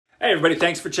Hey everybody,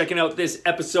 thanks for checking out this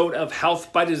episode of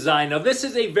Health by Design. Now this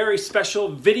is a very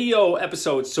special video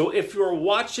episode, so if you're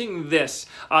watching this,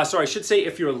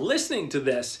 if you're listening to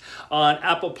this on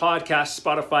Apple Podcasts,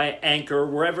 Spotify, Anchor,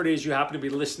 wherever it is you happen to be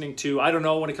listening to, I don't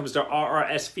know, when it comes to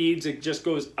RRS feeds, it just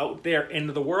goes out there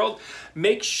into the world.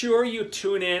 Make sure you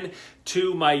tune in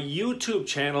to my YouTube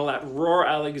channel at Roar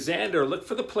Alexander. Look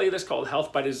for the playlist called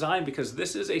Health by Design because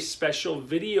this is a special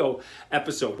video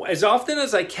episode. As often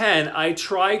as I can, I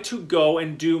try to go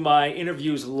and do my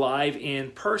interviews live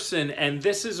in person, and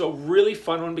this is a really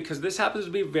fun one because this happens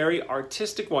to be a very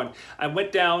artistic one. I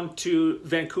went down to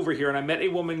Vancouver here and I met a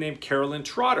woman named Carolyn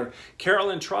Trotter.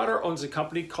 Carolyn Trotter owns a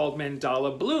company called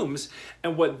Mandala Blooms,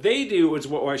 and what they do is,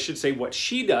 what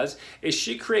she does is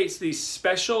she creates these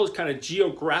special kind of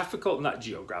geometrical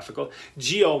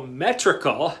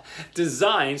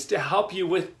designs to help you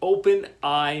with open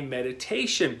eye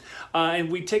meditation.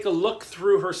 And we take a look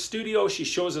through her studio. She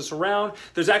shows us around.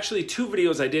 There's actually two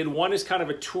videos I did. One is kind of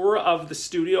a tour of the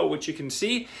studio, which you can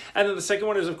see. And then the second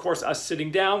one is, of course, us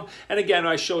sitting down. And again,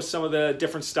 I show some of the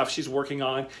different stuff she's working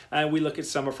on, and we look at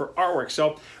some of her artwork.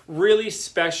 So really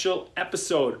special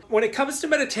episode. When it comes to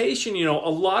meditation, a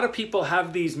lot of people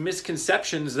have these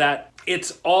misconceptions that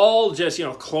it's all just,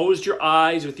 close your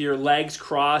eyes with your legs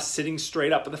crossed, sitting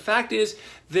straight up. But the fact is,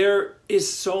 there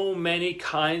is so many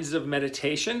kinds of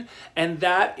meditation, and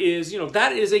that is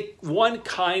one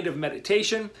kind of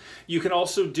meditation. You can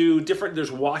also do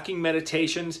there's walking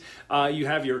meditations. You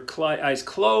have your eyes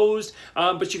closed,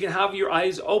 but you can have your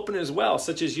eyes open as well,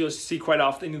 such as you'll see quite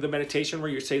often in the meditation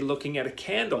where you're, say, looking at a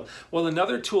candle. Well,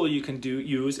 another tool you can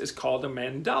use is called a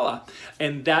mandala,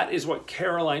 and that is what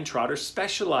Carolyn Trotter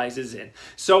specializes in.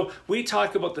 So we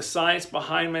talk about the science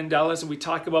behind mandalas, and we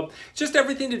talk about just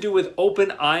everything to do with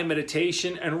open eye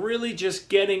meditation and really just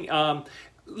getting a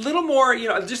little more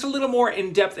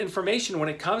in-depth information when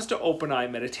it comes to open eye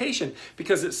meditation,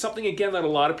 because it's something, again, that a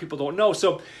lot of people don't know.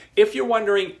 So if you're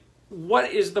wondering,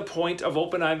 what is the point of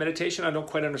open eye meditation? I don't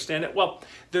quite understand it. Well,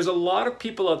 there's a lot of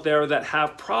people out there that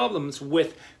have problems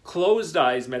with closed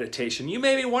eyes meditation. You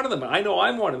may be one of them. I know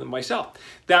I'm one of them myself.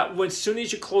 That as soon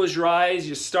as you close your eyes,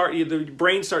 the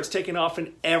brain starts taking off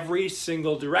in every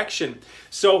single direction.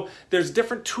 So there's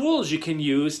different tools you can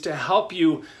use to help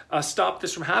you stop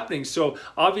this from happening. So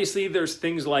obviously there's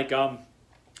things like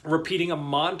repeating a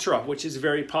mantra, which is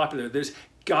very popular. There's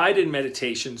guided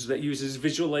meditations that uses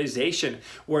visualization,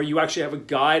 where you actually have a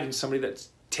guide and somebody that's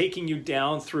taking you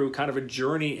down through kind of a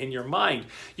journey in your mind.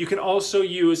 You can also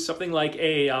use something like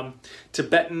a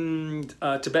Tibetan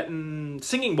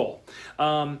singing bowl,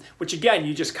 which again,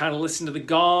 you just kind of listen to the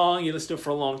gong, you listen to it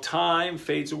for a long time,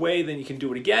 fades away, then you can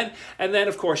do it again. And then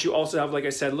of course you also have, like I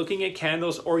said, looking at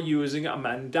candles or using a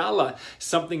mandala,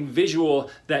 something visual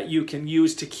that you can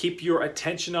use to keep your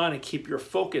attention on and keep your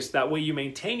focus. That way you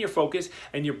maintain your focus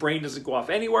and your brain doesn't go off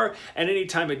anywhere. And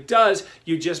anytime it does,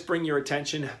 you just bring your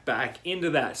attention back into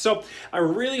that. So I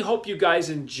really hope you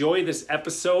guys enjoy this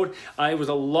episode. It was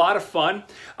a lot of fun.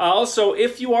 Also,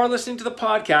 if you are listening to the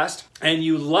podcast and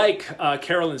you like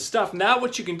Carolyn's stuff, now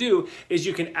what you can do is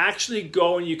you can actually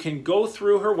go and you can go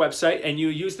through her website and you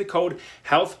use the code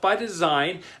Health by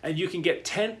Design, and you can get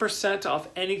 10% off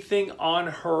anything on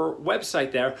her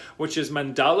website there, which is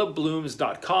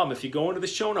mandalablooms.com. If you go into the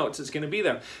show notes, it's going to be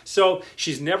there. So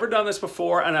she's never done this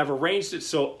before, and I've arranged it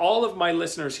so all of my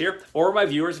listeners here, or my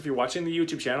viewers, if you're watching the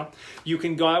YouTube channel, you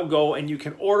can go and you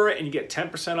can order it and you get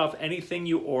 10% off anything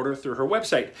you order through her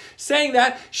website. Saying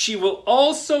that, she will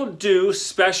also do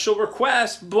special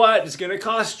requests, but it's going to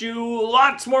cost you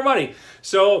lots more money.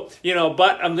 So,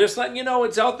 but I'm just letting you know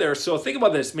it's out there. So think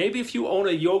about this. Maybe if you own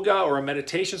a yoga or a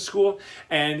meditation school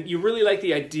and you really like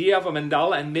the idea of a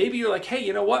mandala, and maybe you're like, hey,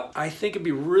 you know what? I think it'd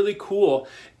be really cool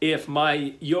if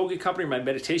my yoga company, my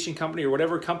meditation company, or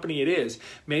whatever company it is,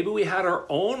 maybe we had our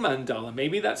own mandala.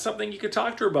 Maybe that's something you could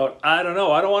talk to her about. I don't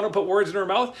know. I don't want to put words in her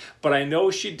mouth, but I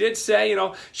know she did say,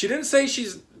 she didn't say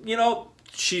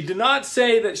she did not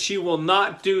say that she will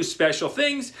not do special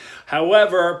things.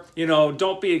 However,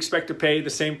 don't expect to pay the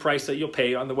same price that you'll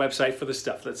pay on the website for the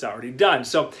stuff that's already done.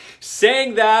 So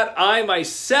saying that, I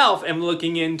myself am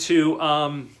looking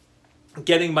into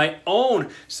getting my own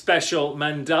special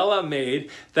mandala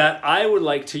made that I would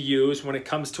like to use when it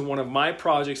comes to one of my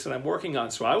projects that I'm working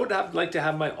on. So I would like to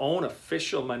have my own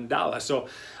official mandala. So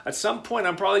at some point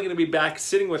I'm probably going to be back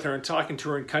sitting with her and talking to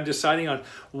her and kind of deciding on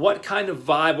what kind of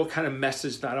vibe, what kind of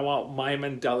message that I want Maya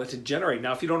Mandela to generate.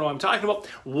 Now, if you don't know what I'm talking about,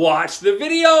 watch the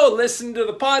video, listen to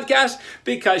the podcast,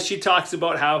 because she talks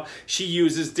about how she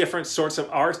uses different sorts of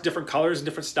arts, different colors and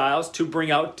different styles to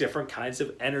bring out different kinds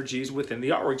of energies within the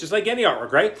artwork, just like any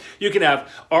artwork, right? You can have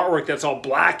artwork that's all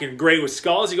black and gray with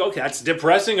skulls. You go, okay, that's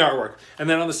depressing artwork. And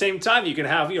then on the same time, you can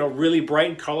have, really bright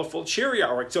and colorful, cheery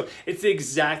artwork. So it's the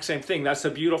exact same thing. That's the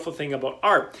beautiful thing about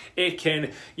art. It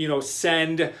can,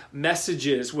 send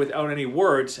messages without any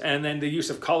words. And then the use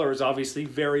of color is obviously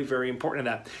very, very important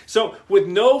in that. So with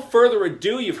no further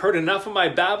ado, you've heard enough of my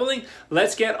babbling.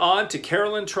 Let's get on to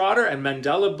Carolyn Trotter and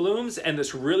Mandela Blooms and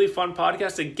this really fun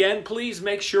podcast. Again, please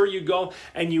make sure you go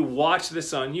and you watch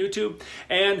this on YouTube.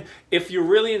 And if you're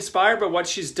really inspired by what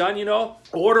she's done,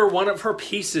 order one of her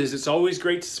pieces. It's always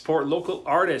great to support local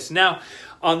artists. Now,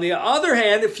 on the other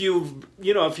hand, if you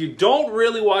don't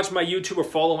really watch my YouTube or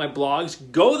follow my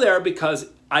blogs, go there, because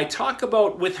I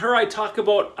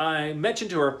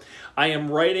mentioned to her, I am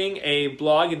writing a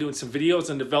blog and doing some videos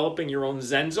on developing your own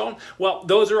Zen zone. Well,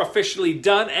 those are officially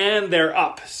done and they're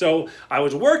up. So I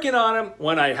was working on them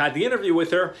when I had the interview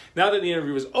with her. Now that the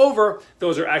interview is over,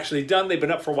 those are actually done. They've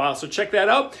been up for a while. So check that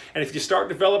out. And if you start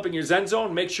developing your Zen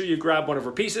zone, make sure you grab one of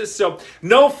her pieces. So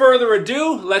no further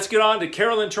ado, let's get on to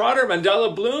Carolyn Trotter,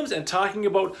 Mandela Blooms, and talking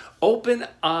about open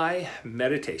eye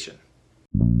meditation.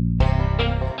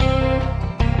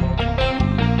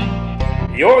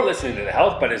 You're listening to the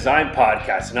Health by Design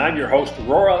podcast, and I'm your host,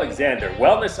 Roar Alexander,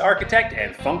 wellness architect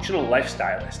and functional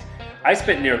lifestylist. I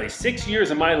spent nearly 6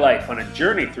 years of my life on a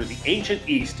journey through the ancient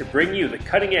East to bring you the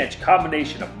cutting-edge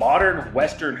combination of modern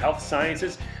Western health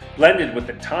sciences blended with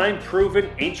the time-proven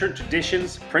ancient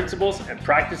traditions, principles, and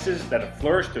practices that have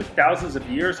flourished through thousands of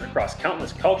years across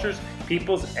countless cultures,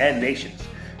 peoples, and nations.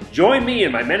 Join me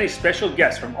and my many special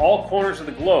guests from all corners of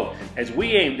the globe as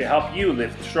we aim to help you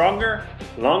live stronger,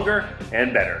 longer,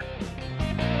 and better.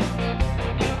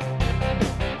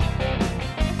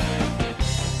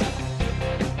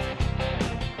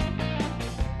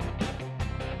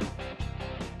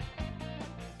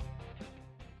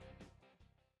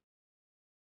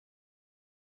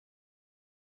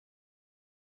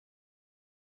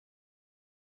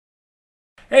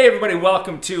 Hey everybody,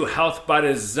 welcome to Health by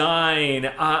Design.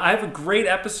 I have a great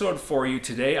episode for you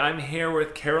today. I'm here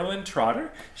with Carolyn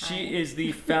Trotter. She is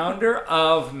the founder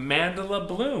of Mandela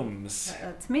Blooms.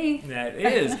 That's me. That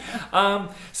is.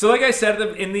 So like I said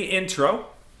in the intro,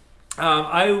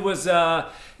 I'm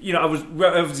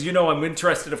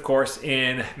interested, of course,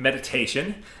 in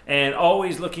meditation and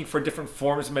always looking for different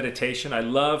forms of meditation. I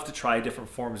love to try different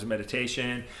forms of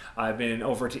meditation. I've been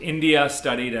over to India,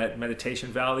 studied at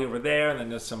Meditation Valley over there, and then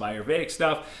did some Ayurvedic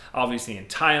stuff. Obviously in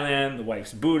Thailand, the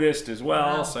wife's Buddhist as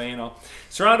well. Wow. So,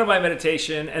 surrounded by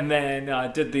meditation, and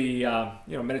then did the,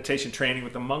 meditation training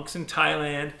with the monks in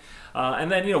Thailand. And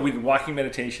then, we did walking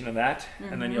meditation and that.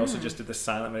 Mm-hmm. And then you also just did the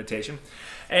silent meditation.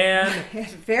 And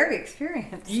very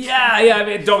experienced. Yeah. I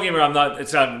mean, don't get me wrong.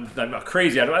 I'm not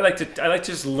crazy. I like to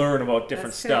just learn about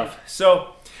different stuff.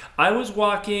 So I was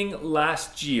walking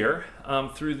last year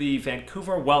through the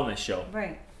Vancouver Wellness Show.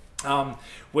 Right.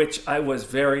 Which I was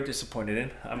very disappointed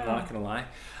in. I'm not going to lie.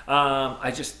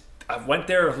 I went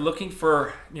there looking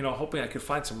for, hoping I could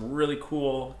find some really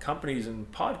cool companies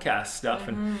and podcast stuff.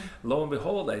 Mm-hmm. And lo and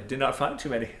behold, I did not find too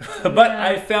many. But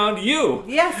I found you.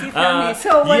 Yes, you found me.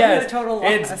 So what is a total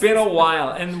loss? It's been a while.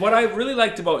 And what I really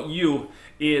liked about you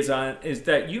is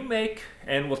that you make,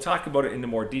 and we'll talk about it into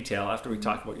more detail after we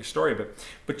talk about your story,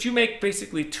 but you make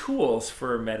basically tools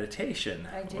for meditation,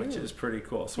 which is pretty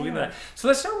cool. So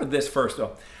let's start with this first,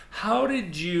 though. How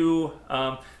did you,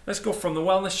 let's go from the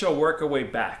wellness show, work our way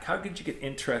back. How did you get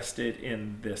interested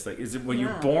in this? Like, were you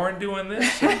born doing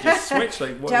this? Or you just switch?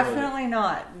 Definitely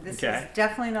not. This is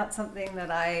definitely not something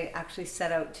that I actually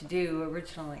set out to do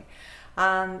originally.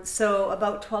 So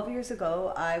about 12 years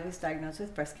ago, I was diagnosed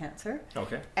with breast cancer.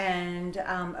 Okay. And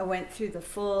I went through the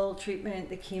full treatment,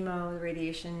 the chemo, the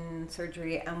radiation,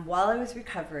 surgery. And while I was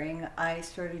recovering, I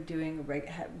started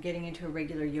getting into a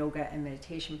regular yoga and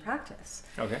meditation practice.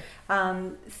 Okay.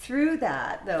 Through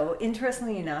that, though,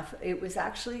 interestingly enough, it was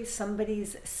actually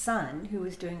somebody's son who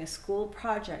was doing a school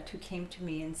project who came to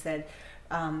me and said,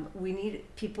 we need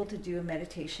people to do a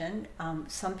meditation.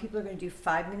 Some people are going to do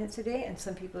 5 minutes a day, and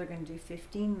some people are going to do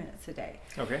 15 minutes a day.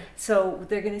 Okay. So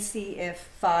they're going to see if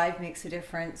 5 makes a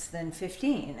difference than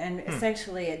 15. And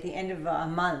essentially, at the end of a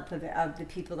month of the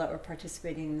people that were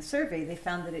participating in the survey, they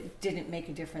found that it didn't make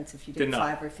a difference if you did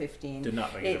 5 or 15. Did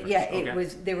not make a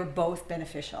difference. Yeah, they were both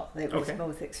beneficial. It was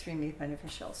both extremely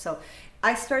beneficial. So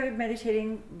I started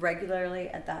meditating regularly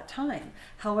at that time.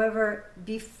 However,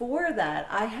 before that,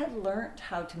 I had learned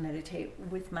how to meditate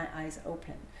with my eyes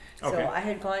open. So I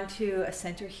had gone to a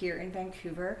center here in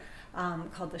Vancouver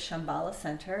called the Shambhala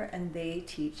Center, and they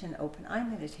teach an open eye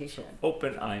meditation. So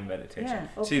open eye meditation.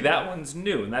 Yeah, see, that one's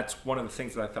new, and that's one of the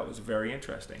things that I thought was very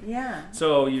interesting. Yeah.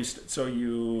 So you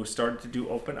started to do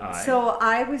open eye. So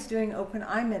I was doing open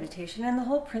eye meditation, and the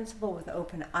whole principle with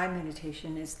open eye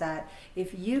meditation is that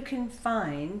if you can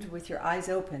find with your eyes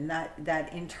open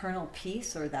that internal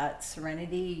peace or that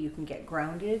serenity, you can get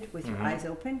grounded with your eyes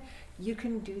open. You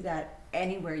can do that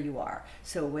anywhere you are.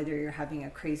 So whether you're having a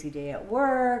crazy day at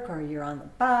work or you're on the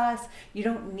bus, you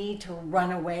don't need to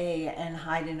run away and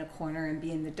hide in a corner and be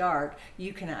in the dark.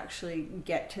 You can actually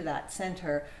get to that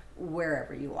center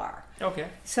wherever you are. Okay.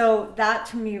 So that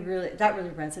to me really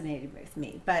resonated with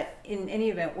me. But in any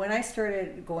event, when I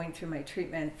started going through my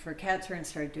treatment for cancer and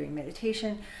started doing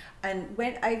meditation, and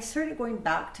when I started going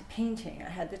back to painting, I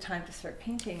had the time to start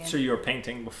painting. And so you were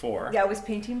painting before? Yeah, I was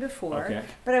painting before,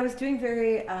 but I was doing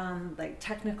very like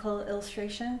technical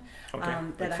illustration.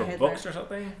 That like I for had books learned. Or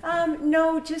something?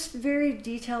 No, just very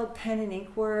detailed pen and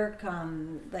ink work,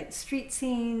 like street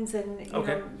scenes and you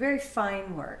know, very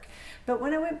fine work. But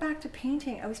when I went back to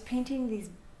painting, I was painting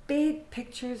these big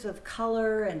pictures of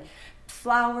color and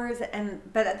flowers,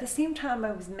 but at the same time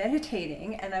I was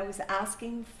meditating and I was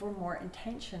asking for more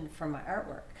intention for my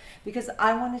artwork because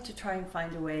I wanted to try and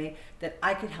find a way that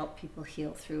I could help people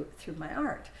heal through my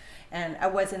art. And I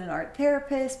wasn't an art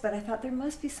therapist, but I thought there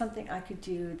must be something I could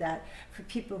do that for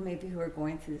people maybe who are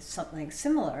going through something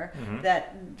similar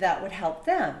that would help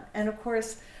them. And of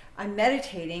course, I'm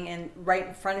meditating and right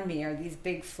in front of me are these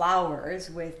big flowers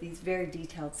with these very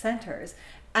detailed centers.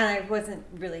 And I wasn't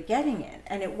really getting it.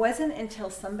 And it wasn't until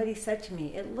somebody said to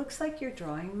me, it looks like you're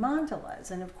drawing mandalas.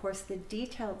 And of course, the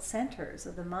detailed centers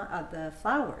of the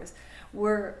flowers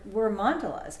were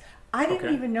mandalas. I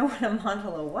didn't even know what a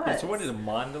mandala was. Yeah, so what is a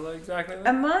mandala exactly? A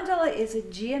mandala is a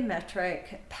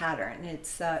geometric pattern. It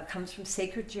comes from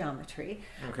sacred geometry.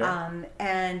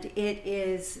 And it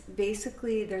is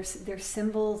basically, they're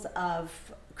symbols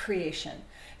of creation.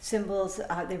 Symbols,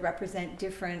 they represent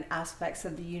different aspects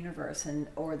of the universe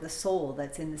or the soul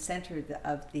that's in the center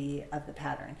of the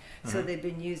pattern. So they've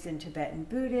been used in Tibetan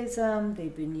Buddhism.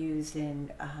 They've been used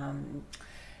in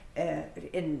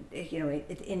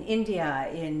India,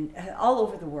 in all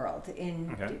over the world,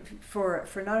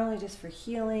 for not only just for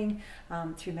healing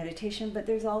through meditation, but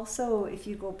there's also, if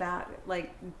you go back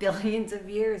like billions of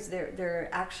years, they're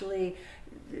actually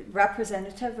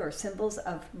representative or symbols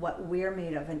of what we're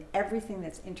made of and everything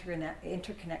that's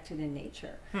interconnected in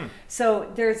nature.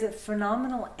 So there's a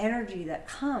phenomenal energy that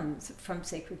comes from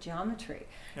sacred geometry.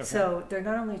 So they're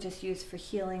not only just used for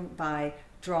healing by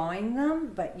drawing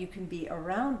them, but you can be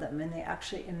around them and they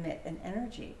actually emit an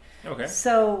energy.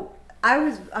 So I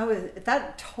was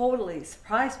that totally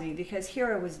surprised me because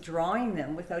here I was drawing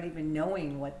them without even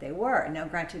knowing what they were. Now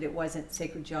granted, it wasn't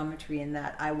sacred geometry in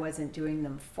that I wasn't doing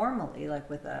them formally like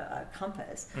with a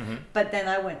compass, but then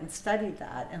I went and studied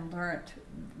that and learned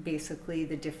basically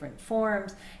the different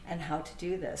forms and how to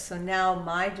do this. So now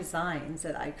my designs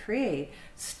that I create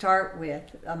start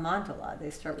with a mandala.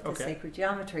 They start with the sacred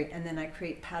geometry, and then I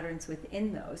create patterns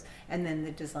within those, and then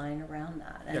the design around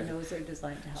that. And those are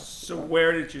designed to help So people.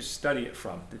 Where did you study it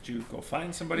from? Did you go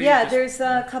find somebody? Yeah, there's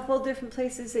a couple of different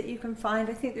places that you can find.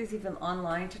 I think there's even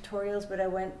online tutorials, but I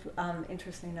went,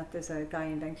 interestingly enough, there's a guy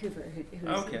in Vancouver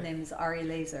whose name is Ari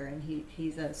Laser, and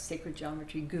he's a sacred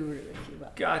geometry guru, if you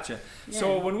will. Gotcha. Yeah.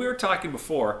 So when we were talking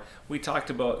before, we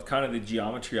talked about kind of the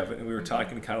geometry of it, and we were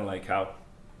talking kind of like how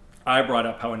I brought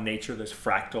up how in nature there's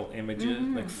fractal images,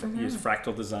 use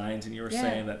fractal designs, and you were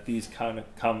saying that these kind of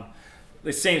come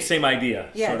the same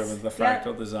idea, sort of the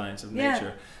fractal designs of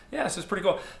nature. Yeah, so it's pretty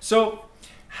cool. So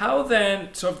how then,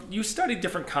 so you studied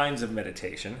different kinds of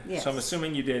meditation. So I'm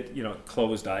assuming you did,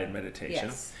 closed-eyed meditation.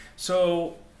 Yes.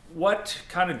 So what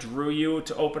kind of drew you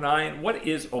to open eye, and what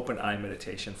is open eye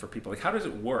meditation for people? Like, how does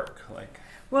it work?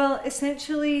 Well,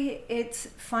 essentially, it's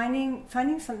finding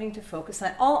something to focus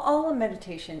on. All of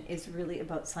meditation is really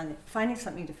about finding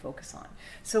something to focus on.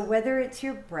 So whether it's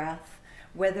your breath,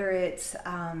 whether it's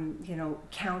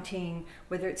counting,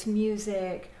 whether it's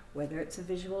music, whether it's a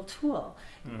visual tool.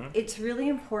 It's really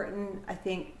important, I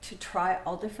think, to try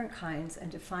all different kinds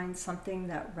and to find something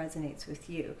that resonates with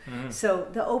you. So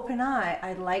the open eye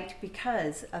I liked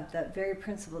because of that very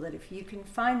principle that if you can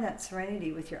find that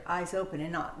serenity with your eyes open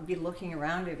and not be looking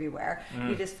around everywhere,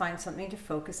 you just find something to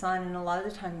focus on. And a lot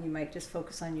of the time you might just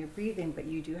focus on your breathing, but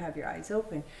you do have your eyes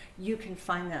open. You can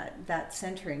find that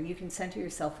centering. You can center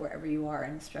yourself wherever you are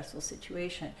in a stressful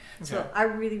situation. So I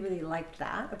really, really liked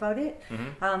that about it.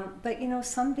 But you know,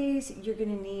 some days you're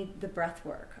going to need the breath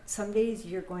work. Some days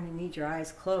you're going to need your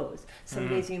eyes closed. Some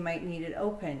days you might need it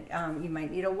open. You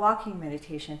might need a walking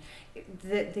meditation.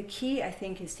 The key, I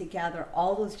think, is to gather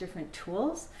all those different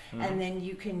tools, and then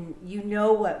you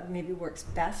know what maybe works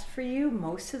best for you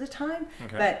most of the time.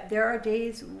 But there are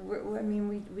days where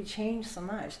we change so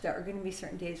much. There are going to be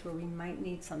certain days where we might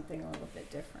need something a little bit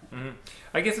different.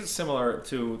 I guess it's similar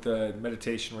to the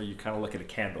meditation where you kind of look at a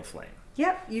candle flame.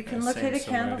 Yep, you can look at a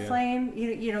candle flame.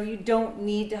 You know, you don't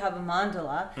need to have a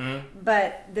mandala,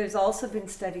 but there's also been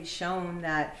studies shown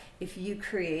that if you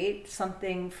create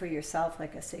something for yourself,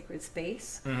 like a sacred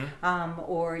space,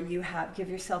 or you give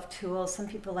yourself tools. Some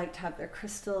people like to have their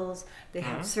crystals. They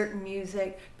have certain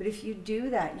music, but if you do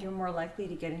that, you're more likely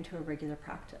to get into a regular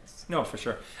practice. No, for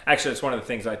sure. Actually, it's one of the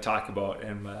things I talk about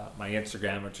in my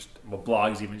Instagram, or just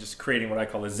blogs, even just creating what I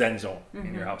call a Zen zone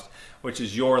in your house, which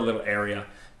is your little area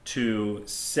to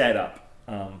set up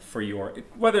for your,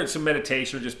 whether it's a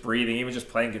meditation or just breathing, even just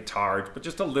playing guitar, but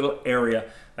just a little area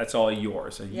that's all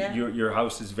yours. Your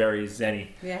house is very zen-y,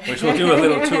 which we'll do a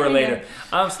little tour later.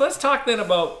 So let's talk then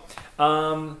about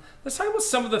some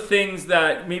of the things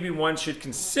that maybe one should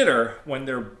consider when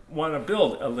they want to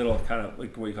build a little kind of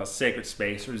like what you call sacred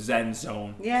space or Zen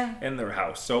zone in their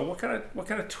house. So what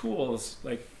kind of tools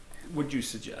would you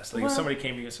suggest? Like if somebody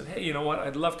came to you and said, hey, you know what, I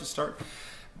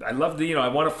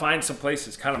want to find some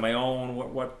places kind of my own.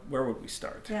 Where would we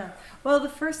start? Yeah. Well, the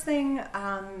first thing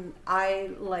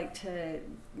I like to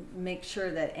make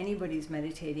sure that anybody's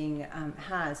meditating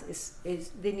is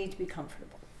they need to be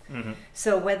comfortable.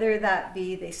 So whether that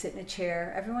be they sit in a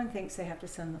chair, everyone thinks they have to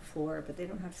sit on the floor, but they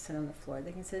don't have to sit on the floor.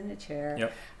 They can sit in a chair.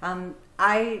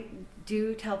 I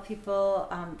do tell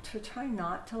people to try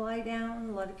not to lie down.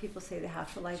 A lot of people say they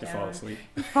have to lie down. Fall asleep.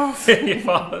 You fall asleep. You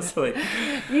fall asleep.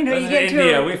 You know, you in get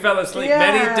India, we fell asleep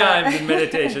many times in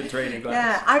meditation training class.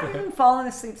 Yeah, I've been falling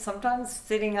asleep sometimes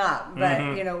sitting up,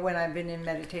 but you know, when I've been in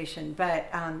meditation. But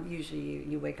usually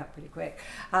you wake up pretty quick.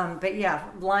 But yeah,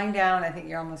 lying down, I think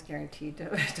you're almost guaranteed to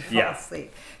fall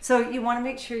asleep. So you want to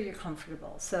make sure you're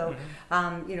comfortable. So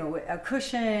you know, a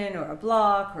cushion or a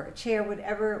block or a chair,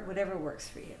 whatever works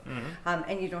for you.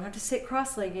 And you don't have to sit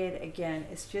cross-legged. Again,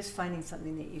 it's just finding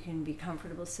something that you can be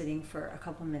comfortable sitting for a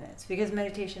couple minutes, because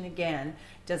meditation, again,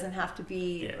 doesn't have to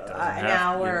be an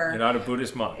hour. You're not a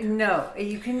Buddhist monk. No,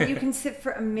 you can sit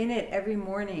for a minute every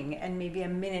morning and maybe a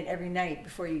minute every night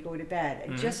before you go to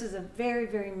bed, just as a very,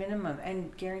 very minimum,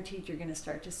 and guaranteed you're going to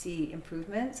start to see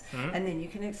improvements, and then you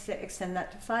can extend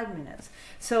that to 5 minutes.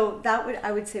 So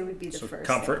I would say would be the first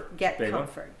comfort thing. Get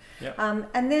comfort.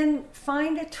 And then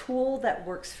find a tool that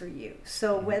works for you.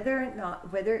 So whether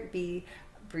it be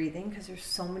breathing, because there's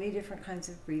so many different kinds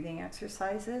of breathing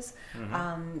exercises,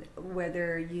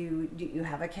 whether you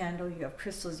have a candle, you have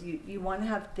crystals, you want to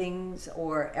have things,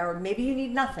 or maybe you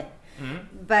need nothing.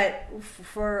 But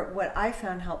for what I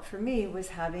found helped for me was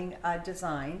having a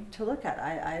design to look at.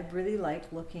 I really like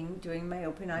doing my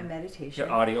open eye meditation.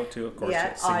 Your audio too, of course.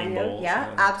 Yeah, singing audio. bowls.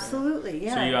 Yeah, absolutely.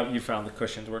 Yeah. So you found the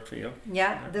cushions worked for you?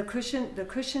 Yeah, the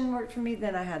cushion worked for me.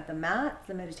 Then I had the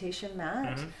meditation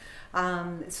mat.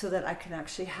 So that I can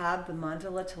actually have the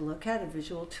mandala to look at, a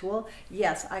visual tool.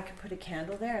 Yes, I could put a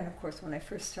candle there, and of course when I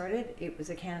first started, it was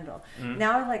a candle.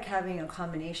 Now I like having a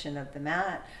combination of the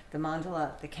mat, the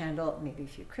mandala, the candle, maybe a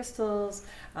few crystals,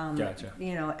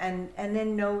 you know, and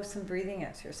then know some breathing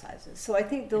exercises. So I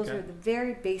think those are the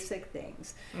very basic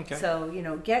things. So, you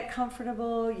know, get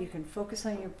comfortable, you can focus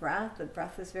on your breath. The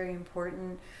breath is very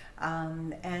important.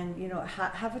 And you know,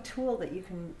 have a tool that you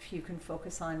can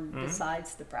focus on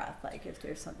besides the breath, like if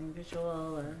there's something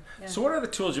visual or. So what are the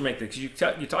tools you make? Because you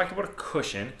talked about a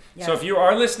cushion. So if you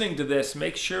are listening to this,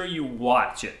 make sure you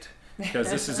watch it,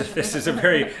 because this is a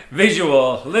very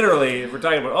visual. Literally, we're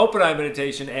talking about open eye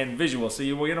meditation and visual. So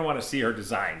you're going to want to see her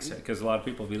designs, because a lot of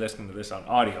people will be listening to this on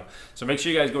audio. So make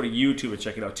sure you guys go to YouTube and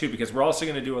check it out too, because we're also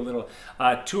going to do a little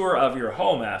tour of your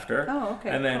home after.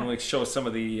 And then we'll show some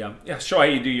of the show how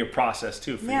you do your process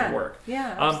too for your work.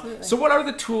 Absolutely. So what are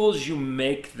the tools you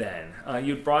make then?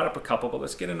 You brought up a couple, but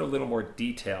let's get into a little more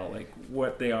detail, like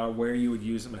what they are, where you would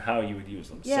use them, and how you would use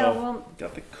them.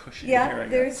 Got the cushion here.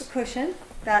 There's a cushion.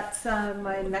 That's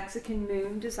my Mexican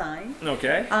moon design.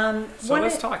 Okay. So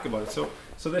let's talk about it.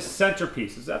 So this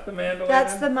centerpiece, is that the mandala?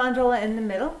 That's the mandala in the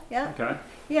middle. Yeah. Okay.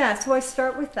 Yeah, so I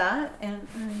start with that, and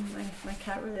my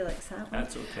cat really likes that one.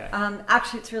 That's okay.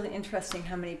 Actually, it's really interesting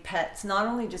how many pets not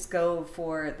only just go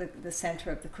for the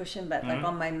center of the cushion, but like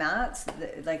on my mats,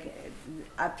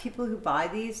 people who buy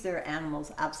these, their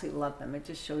animals absolutely love them. It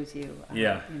just shows you,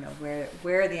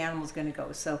 where the animal's going to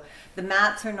go. So the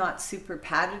mats are not super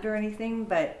padded or anything,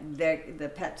 but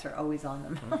the pets are always on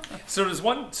them.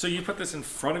 So you put this in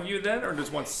front of you then, or does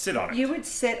one sit on it? You would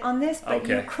sit on this, but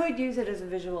you could use it as a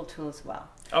visual tool as well.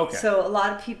 Okay. So a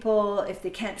lot of people, if they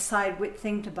can't decide which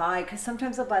thing to buy, because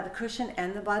sometimes they'll buy the cushion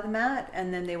and they'll buy the mat,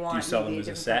 and then they want. Do you sell them as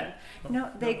a set? No,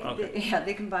 they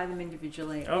can buy them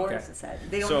individually or as a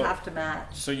set. They don't have to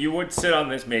match. So you would sit on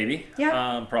this maybe,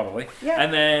 probably. Yeah.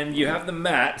 And then you have the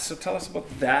mat. So tell us about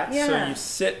that. Yeah.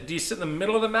 So do you sit in the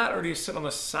middle of the mat, or do you sit on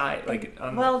the side, like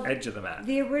on the edge of the mat?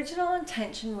 The original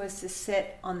intention was to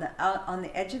sit on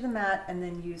the edge of the mat and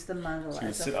then use the mandala so you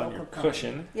as a sit focal on your point.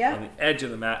 cushion on the edge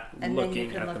of the mat, and looking then you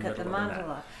can at look the at the middle of the mandala.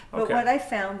 mat. But what I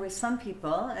found was some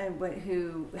people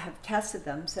who have tested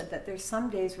them said that there's some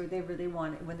days where they really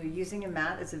want it, when they're using a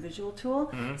mat as a visual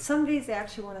tool, some days they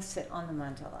actually want to sit on the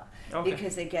mandala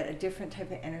because they get a different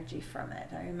type of energy from it.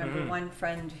 I remember one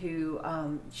friend who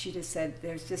she just said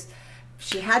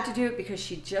she had to do it because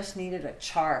she just needed a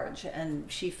charge,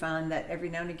 and she found that every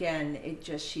now and again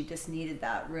she just needed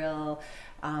that real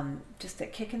just a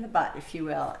kick in the butt, if you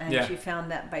will, and she found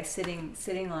that by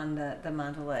sitting on the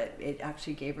mandala, it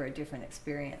actually gave her a different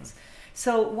experience.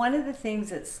 So one of the things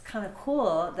that's kind of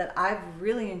cool that I've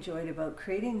really enjoyed about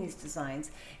creating these designs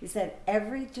is that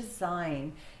every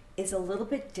design is a little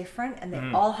bit different, and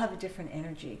they all have a different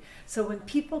energy. So when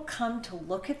people come to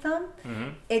look at them,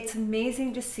 it's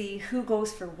amazing to see who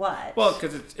goes for what. Well,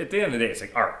 because at the end of the day, it's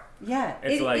like art. Yeah,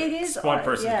 it is one art,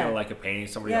 person's going to like a painting,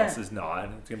 somebody else is not.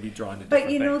 It's going to be drawn to different But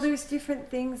things. there's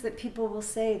different things that people will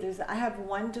say. I have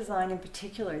one design in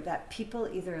particular that people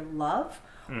either love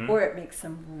or it makes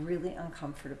them really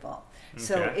uncomfortable. Okay.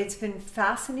 So it's been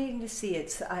fascinating to see.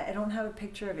 I don't have a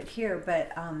picture of it here,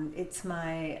 but it's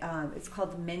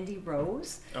called the Mendy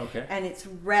Rose. Okay. And it's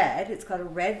red. It's got a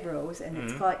red rose, and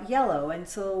it's got yellow. And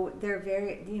so they're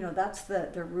very, that's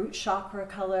the root chakra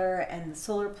color, and the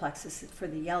solar plexus for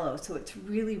the yellow. So it's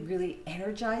really, really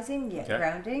energizing yet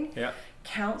grounding. Yeah.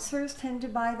 Counselors tend to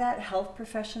buy that. Health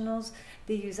professionals,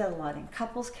 they use that a lot in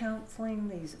couples counseling.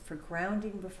 They use it for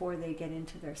grounding before they get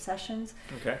into their sessions.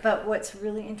 Okay. But what's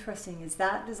really interesting is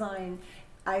that design,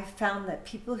 I found that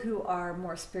people who are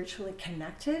more spiritually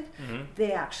connected,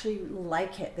 they actually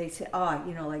like it. They say,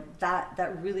 like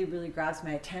that really, really grabs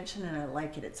my attention, and I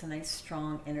like it. It's a nice,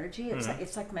 strong energy.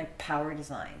 It's like my power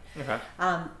design. Okay.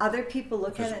 Other people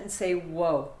look at it and say,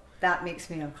 whoa, that makes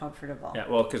me uncomfortable. Yeah,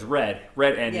 well, because red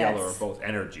and yellow are both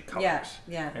energy colors.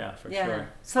 Yeah, for sure.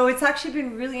 So it's actually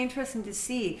been really interesting to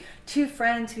see two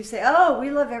friends who say, oh,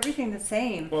 we love everything the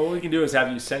same. Well, what we can do is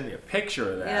have you send me a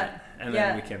picture of that. And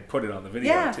then we can put it on the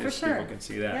video too, so people can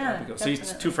see that. Yeah, so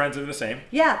two friends are the same.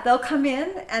 Yeah, they'll come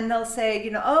in and they'll say,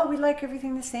 oh, we like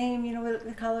everything the same, with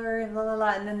the color and la la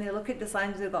la. And then they look at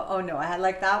designs and they go, oh no, I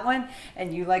like that one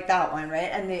and you like that one, right?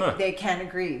 And they can't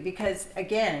agree because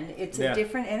again, it's a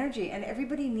different energy, and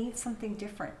everybody needs something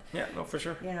different. Yeah, no, for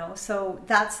sure. So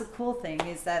that's the cool thing,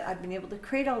 is that I've been able to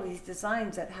create all these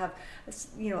designs that have,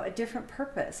 a different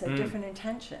purpose, a different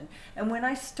intention. And when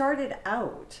I started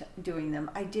out doing them,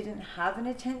 I didn't have an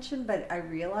intention, but I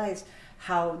realized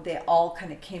how they all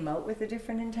kind of came out with a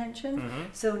different intention.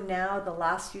 So now the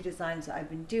last few designs I've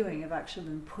been doing, I've actually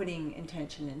been putting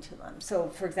intention into them. So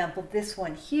for example, this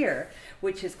one here,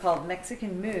 which is called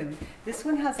Mexican Moon, this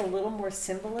one has a little more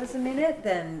symbolism in it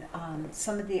than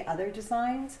some of the other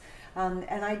designs.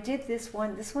 And I did this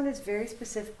one. This one is very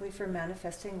specifically for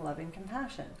manifesting love and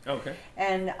compassion. Okay.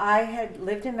 And I had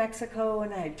lived in Mexico,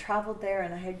 and I had traveled there,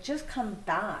 and I had just come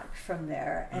back from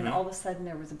there, and all of a sudden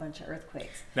there was a bunch of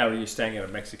earthquakes. Now, were you staying at a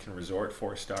Mexican resort,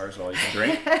 4 stars, all you can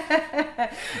drink?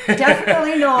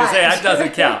 Definitely not. You say that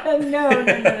doesn't count. No.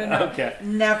 Okay.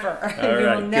 Never. All You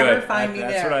right, will never good. find me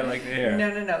there. That's what I like to hear.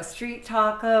 No. Street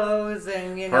tacos,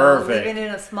 and Perfect. living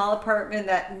in a small apartment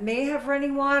that may have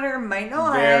running water, might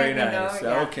not. Very nice.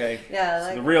 Okay. Yeah,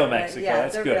 so the real Mexico.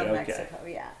 That's good. Real Mexico,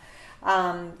 yeah.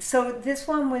 So this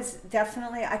one was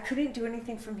definitely, I couldn't do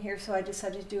anything from here, so I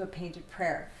decided to do a painted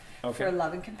prayer for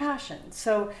love and compassion.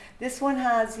 So this one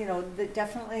has,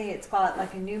 definitely it's got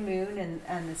like a new moon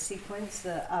and the sequence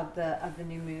of the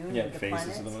new moon, the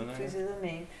phases of the moon. Phases of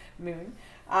the moon.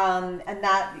 And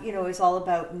that, is all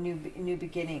about new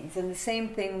beginnings. And the same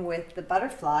thing with the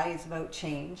butterfly is about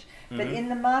change. But in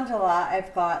the mandala,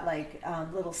 I've got like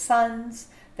little suns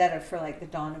that are for like the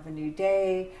dawn of a new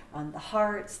day, the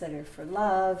hearts that are for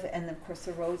love, and of course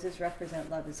the roses represent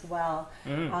love as well.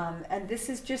 And this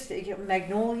is just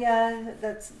magnolia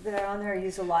that are on there. I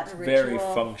use a lot in ritual. Very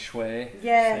feng shui.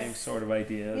 Yes. Same sort of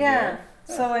idea. Yeah.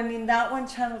 So, I mean, that one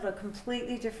channeled a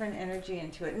completely different energy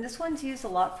into it. And this one's used a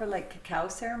lot for, like, cacao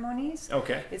ceremonies.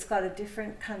 Okay. It's got a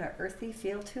different kind of earthy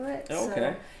feel to it. Okay.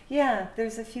 So, yeah,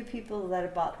 there's a few people that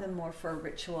have bought them more for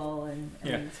ritual and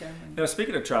ceremony. Now,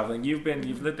 speaking of traveling, you've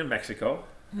lived in Mexico,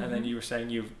 and then you were saying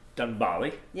you've done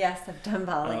Bali. Yes, I've done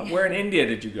Bali. Where in India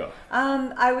did you go?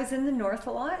 I was in the north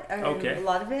a lot. Okay. A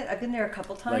lot of it. I've been there a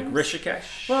couple times. Like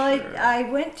Rishikesh? Well, I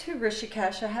went to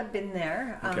Rishikesh. I have been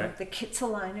there. Okay. The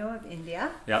Kitsilano of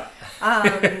India. Yeah.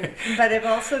 But I've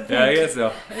also been. Yeah, I guess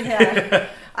so. Yeah.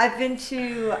 I've been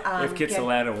to. If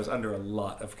Kitsilano was under a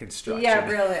lot of construction. Yeah,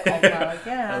 really. Oh, well,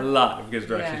 yeah. A lot of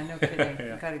construction. Yeah, no kidding.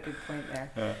 You got a good point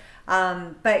there.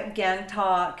 But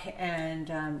Gangtok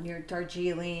and near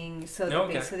Darjeeling, so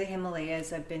the base of the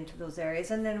Himalayas, I've been to those areas.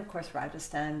 And then, of course,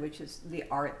 Rajasthan, which is the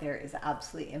art there is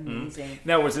absolutely amazing.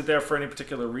 Now, was it there for any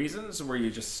particular reasons? Were you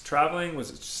just traveling?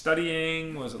 Was it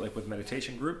studying? Was it like with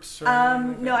meditation groups? Or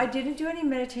no, I didn't do any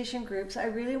meditation groups. I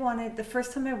really wanted, the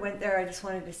first time I went there, I just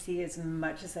wanted to see as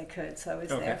much as I could. So I was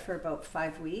there for about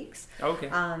 5 weeks. Okay.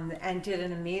 And did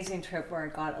an amazing trip where I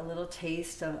got a little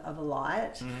taste of a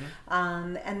lot.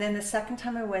 And then the second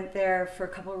time I went there for a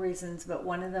couple of reasons, but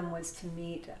one of them was to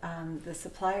meet the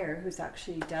supplier who's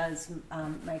actually does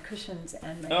my cushions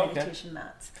and my meditation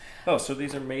mats. Oh, so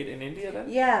these are made in India then?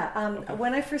 Yeah.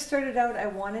 When I first started out, I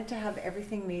wanted to have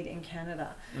everything made in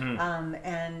Canada.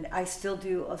 And I still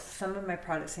do some of my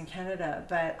products in Canada,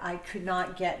 but I could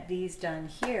not get these done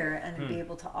here and be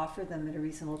able to offer them at a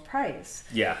reasonable price.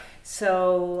 Yeah.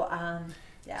 So,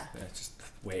 yeah. That's just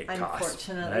the way it costs.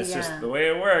 Unfortunately, that's just the way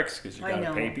it works, because you got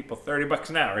to pay people $30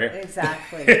 an hour.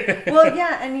 Exactly. Well,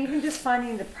 yeah, and even just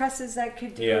finding the presses that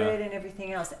could do it and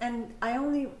everything else. And I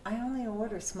only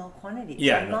order small quantities.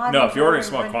 Yeah, no, if you're ordering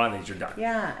small quantities, you're done.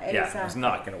 Yeah, exactly. Yeah, it's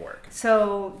not going to work.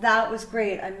 So that was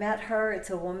great. I met her. It's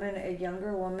a woman, a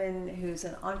younger woman who's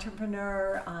an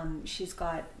entrepreneur. She's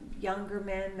got younger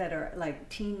men that are like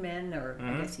teen men or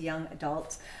I guess young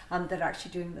adults that are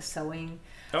actually doing the sewing.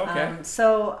 Okay.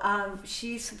 So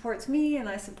she supports me and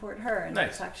I support her, and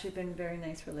nice. It's actually been a very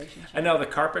nice relationship. And now the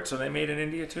carpets, are they made in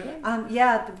India too?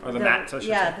 Yeah. Or the mats, I should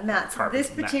say. The mats. Carpet This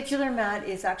particular mat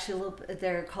is actually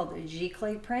they're called a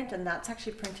giclée print, and that's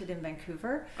actually printed in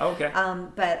Vancouver. Okay.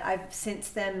 But I've since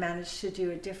then managed to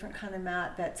do a different kind of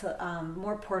mat that's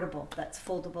more portable, that's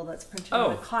foldable, that's printed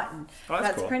on a cotton. Oh,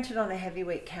 that's cool. Printed on a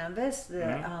heavyweight canvas.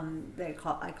 I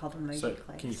call them my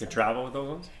giclée. You can travel with those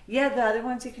ones? Yeah, the other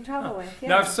ones you can travel with. Yeah.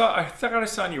 Now I thought I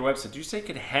saw on your website. Did you say you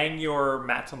could hang your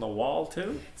mats on the wall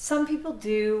too? Some people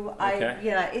do.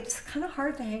 It's kind of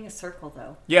hard to hang a circle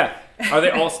though. Yeah. Are they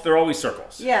all? They're always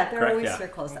circles. Yeah, they're always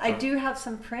circles. Okay. I do have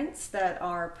some prints that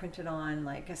are printed on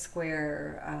like a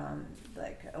square,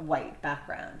 like a white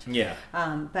background. Yeah.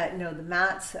 But no, the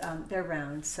mats they're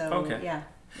round. So yeah.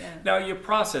 Now your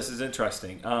process is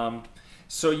interesting.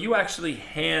 So you actually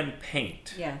hand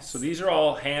paint. Yes. So these are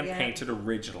all hand painted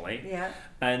originally. Yeah.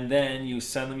 And then you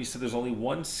send them. You said there's only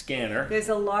one scanner. There's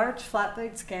a large flat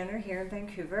blade scanner here in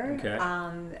Vancouver. Okay.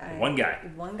 One guy.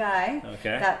 One guy.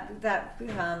 Okay. That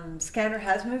scanner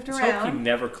has moved around. I hope he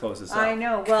never closes up. I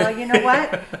know. Well, you know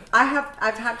what? I've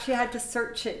actually had to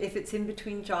search it if it's in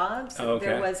between jobs. Okay.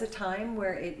 There was a time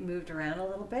where it moved around a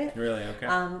little bit. Really? Okay.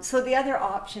 So the other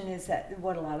option is that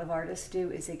what a lot of artists do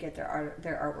is they get their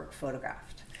artwork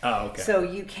photographed. Oh, okay. So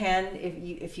you can,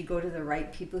 if you go to the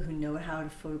right people who know how to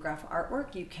photograph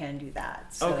artwork, you can do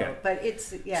that. So, okay. But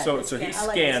it's So he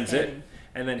scans it,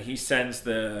 and then he sends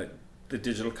the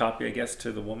digital copy, I guess,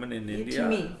 to the woman in India, to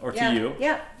me, or to you.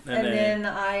 Yeah. And then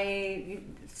I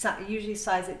usually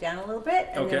size it down a little bit,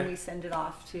 and then we send it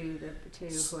off to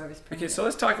whoever's printing. Okay, so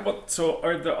let's talk about. So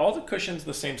are all the cushions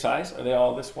the same size? Are they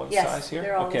all this one size here?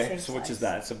 They're all the same size. So which is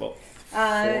that? It's about.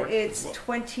 It's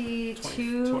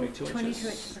 22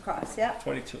 inches across. Yeah.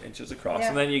 22 inches across, yeah.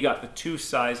 And then you got the two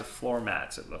size of floor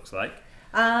mats. It looks like.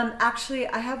 Actually,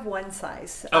 I have one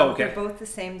size. Okay. They're both the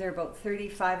same. They're about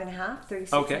 35 and a half,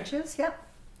 36 inches. Yep.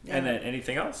 Yeah. And then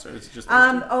anything else, or is it just?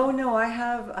 Oh no, I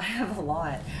have a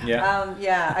lot.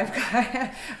 Yeah. I've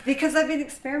got because I've been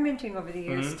experimenting over the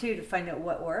years too to find out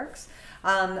what works.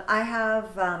 I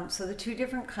have so the two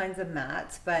different kinds of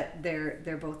mats, but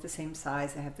they're both the same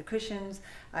size. I have the cushions.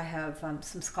 I have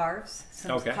some scarves,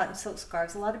 some cotton silk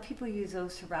scarves. A lot of people use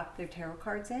those to wrap their tarot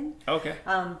cards in. Okay.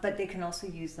 But they can also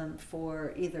use them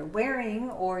for either wearing,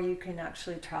 or you can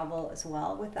actually travel as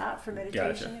well with that for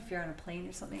meditation if you're on a plane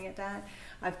or something like that.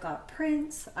 I've got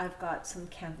prints. I've got some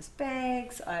canvas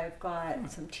bags. I've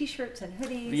got some T-shirts and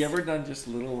hoodies. Have you ever done just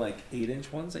little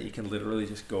 8-inch ones that you can literally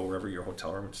just go wherever your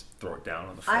hotel room and just throw it down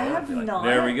on the floor? I have not.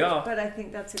 There we go. But I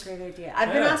think that's a great idea.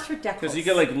 I've been asked for decals. Because you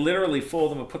can literally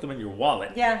fold them and put them in your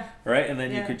wallet. Yeah. Right? And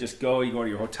then you could just go to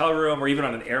your hotel room, or even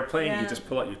on an airplane, you can just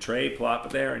pull out your tray, plop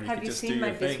it there, and you can just do your thing.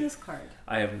 Have you seen my business card?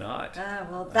 I have not.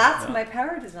 Well, that's my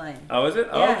power design. Oh, is it?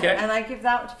 Yeah, oh, okay. And I give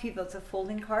that to people. It's a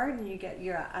folding card, and you get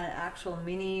your actual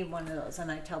mini one of those.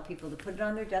 And I tell people to put it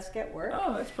on their desk at work.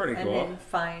 Oh, that's pretty cool. And then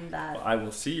find that. Well, I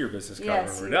will see your business card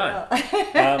when we're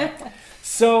done.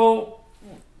 So,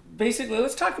 basically,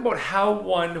 let's talk about how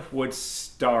one would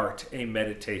start a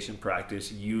meditation practice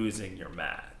using your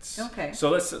mats. Okay.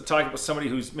 So let's talk about somebody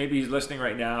who's maybe listening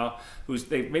right now,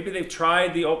 maybe they've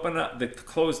tried the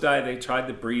closed eye, they've tried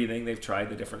the breathing, they've tried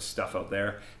the different stuff out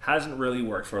there, hasn't really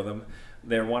worked for them.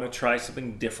 They want to try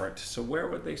something different. So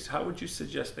how would you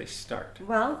suggest they start?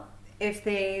 Well, if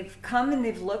they've come and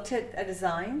they've looked at a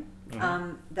design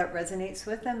that resonates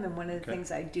with them, and one of the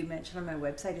things I do mention on my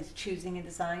website is choosing a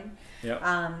design. Yep.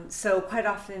 So quite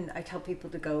often I tell people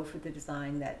to go for the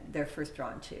design that they're first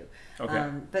drawn to. Okay.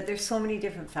 But there's so many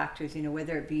different factors,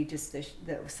 whether it be just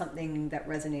something that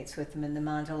resonates with them in the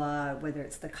mandala, whether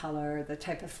it's the color, the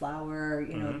type of flower,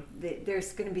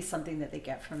 there's going to be something that they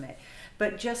get from it.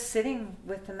 But just sitting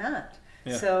with the mat.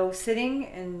 Yeah. So sitting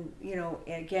and,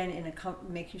 again,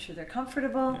 making sure they're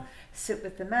comfortable, sit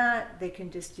with the mat. They can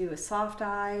just do a soft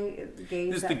eye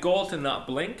gaze. Is the goal to not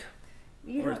blink?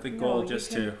 Or is the goal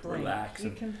just to relax? You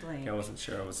can blink. I wasn't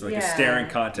sure. It was like a staring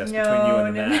contest between you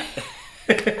and the mat.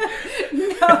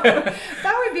 No,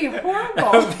 that would be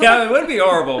horrible. Yeah, it would be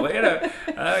horrible. But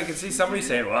I can see somebody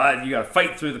saying, "Well, you got to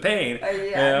fight through the pain."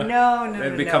 No.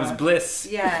 It becomes bliss.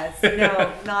 Yes,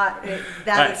 no, not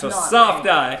that. Right, so not soft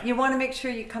eye. You want to make sure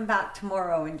you come back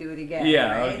tomorrow and do it again.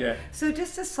 Yeah. Right? Okay. So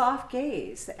just a soft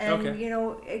gaze, and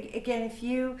again, if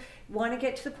you want to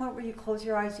get to the point where you close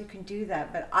your eyes, you can do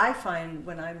that. But I find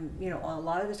when I'm, a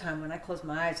lot of the time when I close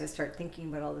my eyes, I start thinking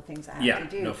about all the things I have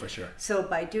to do. No, for sure. So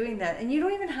by doing that, and you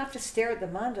don't even have to stare at the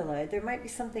mandala. There might be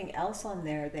something else on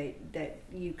there that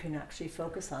you can actually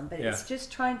focus on. But it's just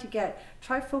try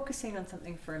focusing on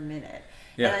something for a minute.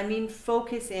 Yeah. And I mean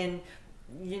focus in.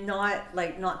 You're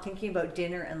not thinking about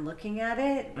dinner and looking at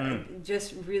it.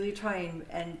 Just really try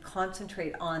and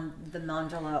concentrate on the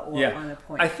mandala or on a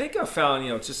point. I think I've found,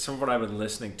 just from what I've been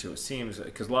listening to, it seems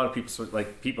because a lot of people,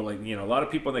 a lot of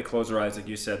people when they close their eyes, like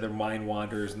you said, their mind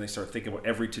wanders and they start thinking about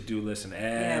every to-do list and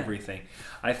everything.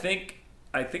 I think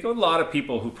a lot of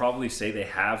people who probably say they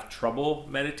have trouble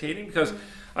meditating because.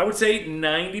 I would say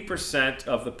 90%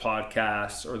 of the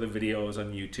podcasts or the videos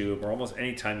on YouTube or almost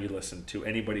any time you listen to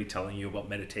anybody telling you about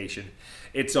meditation,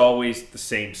 it's always the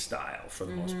same style for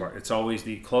the most part. It's always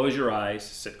the close your eyes,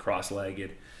 sit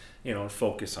cross-legged, and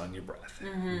focus on your breath.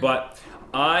 But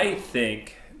I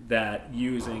think that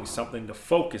using something to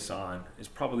focus on is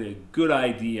probably a good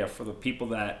idea for the people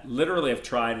that literally have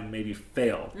tried and maybe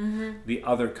failed the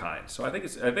other kind. So I think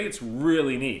it's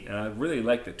really neat, and I really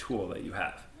like the tool that you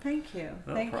have. Thank you.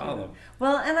 No problem.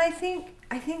 Well, and I think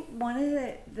one of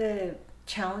the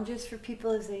challenges for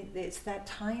people is it's that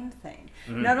time thing.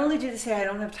 Not only do they say I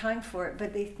don't have time for it,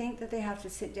 but they think that they have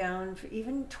to sit down for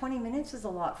even 20 minutes is a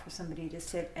lot for somebody to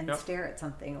sit and stare at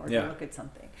something or to look at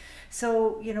something.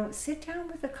 So, sit down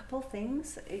with a couple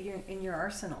things in your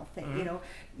arsenal.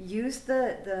 Use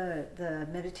the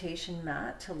meditation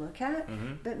mat to look at,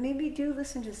 but maybe do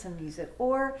listen to some music.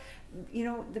 Or,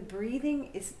 the breathing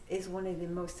is one of the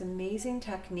most amazing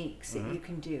techniques that you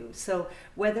can do. So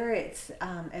whether it's,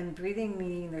 and breathing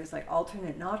meaning there's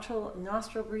alternate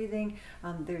nostril breathing,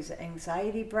 there's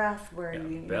anxiety breath where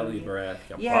belly breath,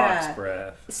 box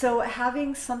breath. So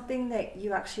having something that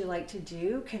you actually like to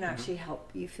do can actually help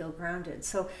you feel grounded.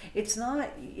 So it's not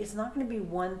going to be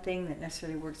one thing that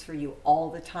necessarily works for you all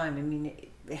the time. I mean,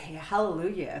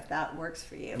 hallelujah if that works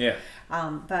for you. Yeah.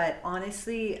 But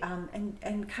honestly,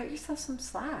 and cut yourself some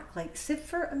slack. Sit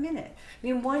for a minute. I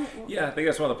mean, I think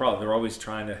that's one of the problems. They're always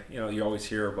trying to, you always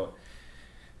hear about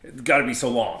it's got to be so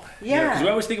long. Yeah. Because we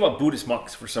always think about Buddhist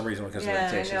monks for some reason when it comes to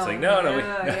meditation. It's like, no.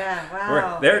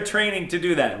 Wow. They're training to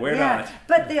do that. We're not.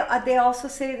 But they also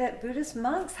say that Buddhist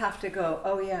monks have to go,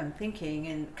 oh yeah, I'm thinking,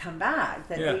 and come back.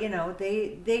 That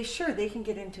they can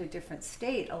get into a different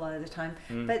state a lot of the time.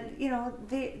 But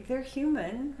they're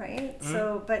human, right?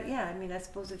 So, but yeah, I mean, I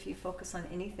suppose if you focus on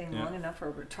anything long enough,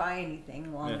 or try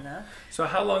anything long enough. So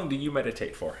how long do you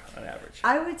meditate for on average?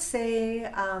 I would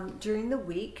say during the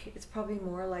week, it's probably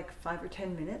more like 5 or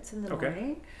 10 minutes in the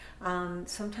morning.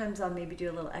 Sometimes I'll maybe do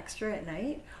a little extra at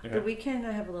night. The weekend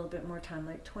I have a little bit more time,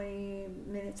 like 20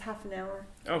 minutes, half an hour.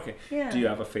 Okay. Yeah. Do you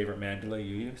have a favorite mandala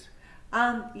you use?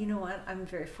 You know what? I'm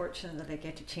very fortunate that I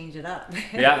get to change it up.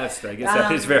 Yeah, I guess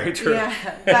that is very true. Yeah,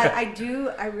 but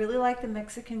I really like the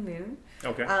Mexican moon.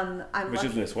 Okay. Which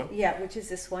is this one? Yeah, which is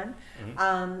this one.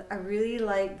 I really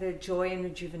like the Joy and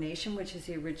Rejuvenation, which is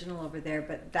the original over there,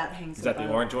 but that hangs. Is that the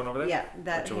orange one over there? Yeah,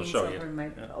 that hangs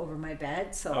over my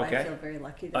bed, so I feel very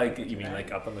lucky. Like you mean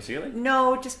like up on the ceiling?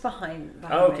 No, just behind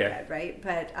my bed, right?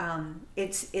 But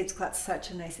it's got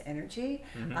such a nice energy,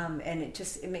 and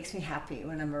it makes me happy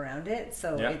when I'm around it.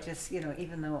 So it just,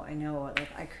 even though I know like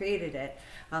I created it,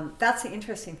 that's the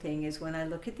interesting thing is when I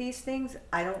look at these things,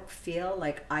 I don't feel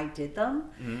like I did them.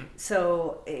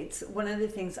 So it's one of the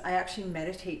things I actually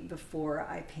meditate before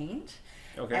I paint.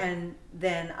 Okay. And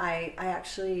then I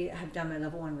actually have done my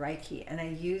level 1 Reiki, and I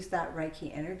use that Reiki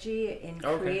energy in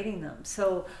creating them.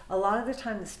 So a lot of the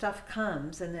time the stuff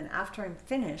comes, and then after I'm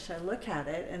finished, I look at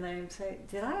it and I'm saying,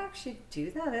 did I actually do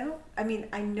that?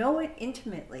 I know it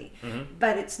intimately,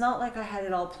 but it's not like I had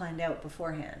it all planned out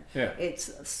beforehand. Yeah.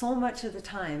 It's so much of the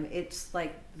time, it's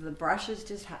like the brush is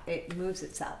just, it moves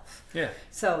itself. Yeah.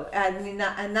 So, and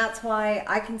that's why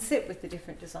I can sit with the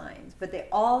different designs, but they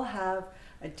all have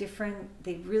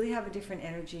they really have a different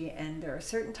energy, and there are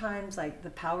certain times like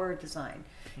the power of design.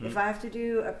 If I have to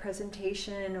do a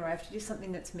presentation or I have to do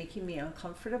something that's making me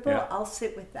uncomfortable, I'll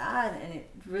sit with that, and it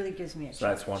really gives me a So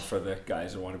that's one for the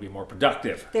guys who want to be more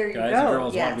productive. There you guys go. And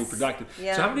girls want to be productive.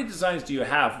 Yeah. So how many designs do you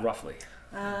have roughly?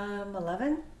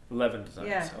 11. 11 designs.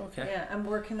 Yeah. Okay. Yeah, I'm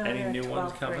working on any new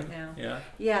ones coming right now. Yeah.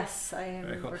 Yes, I am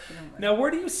working on one. Now, where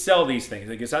do you sell these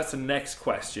things? I guess that's the next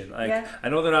question. I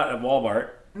know they're not at Walmart.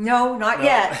 No, not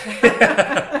yet.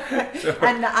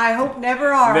 And I hope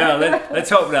never are. No, let's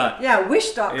hope not. Yeah,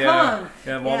 wish.com.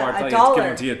 Yeah, Walmart it's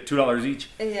giving to you $2 each.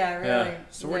 Yeah, really. Yeah.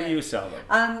 So where do you sell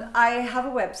them? I have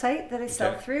a website that I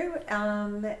sell through.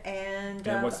 And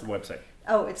what's the website?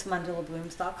 Oh, it's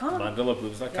mandalablooms.com.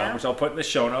 Mandalablooms.com, which I'll put in the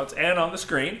show notes and on the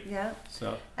screen. Yeah.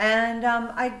 So. And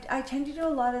I tend to do a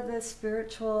lot of the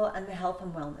spiritual and the health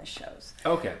and wellness shows.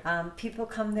 Okay. People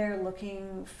come there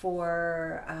looking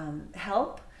for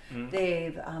help.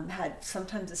 They've had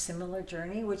sometimes a similar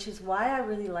journey, which is why I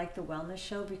really like the wellness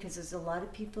show, because there's a lot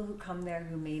of people who come there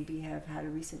who maybe have had a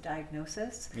recent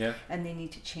diagnosis and they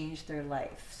need to change their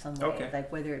life some way,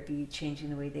 like whether it be changing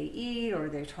the way they eat or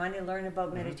they're trying to learn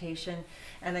about meditation.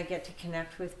 And I get to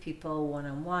connect with people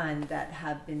one-on-one that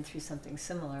have been through something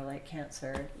similar, like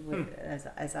cancer,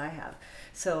 as I have.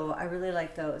 So I really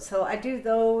like those. So I do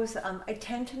those. I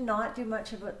tend to not do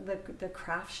much of the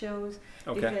craft shows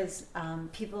because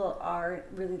people are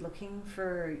really looking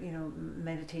for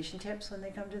meditation tips when they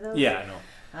come to those. Yeah,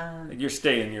 I know. You're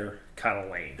staying in your kind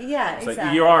of lane. Yeah, it's exactly.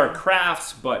 Like you are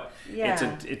crafts, but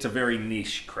it's a very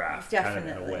niche craft, kind of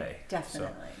in a way.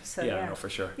 Definitely. So I know for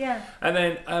sure. Yeah. And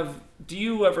then, do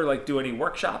you ever do any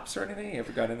workshops or anything? You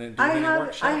ever got in and do any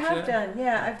workshops? I have done.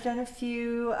 Yeah, I've done a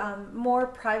few more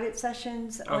private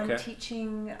sessions on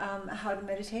teaching how to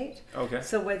meditate. Okay.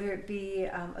 So whether it be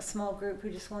a small group who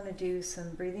just want to do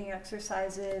some breathing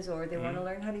exercises, or they want to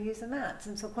learn how to use the mats,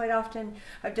 and so quite often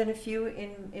I've done a few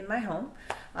in my home,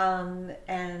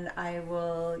 and I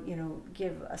will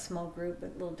give a small group a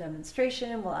little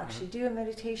demonstration. We'll actually do a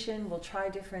meditation. We'll try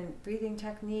different breathing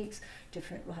techniques.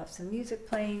 We'll have some music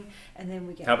playing, and then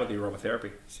we get. How about the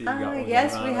aromatherapy? So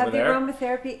yes, we have the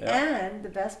aromatherapy, and the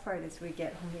best part is we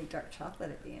get homemade dark chocolate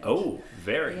at the end. Oh,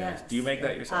 very nice. Do you make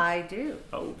that yourself? I do.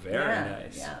 Oh, very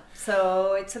nice. Yeah.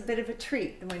 So it's a bit of a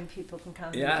treat when people can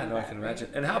come. Yeah, no, I can imagine.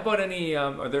 And how about any?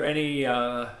 Are there any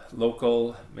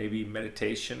local maybe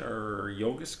meditation or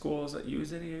yoga schools that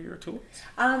use any of your tools?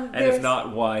 And if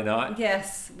not, why not?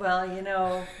 Yes. Well,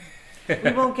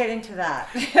 we won't get into that.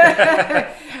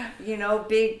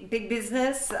 Big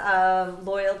business,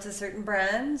 loyal to certain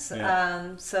brands. Yeah.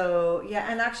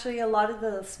 And actually a lot of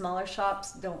the smaller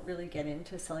shops don't really get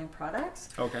into selling products.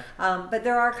 Okay. But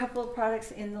there are a couple of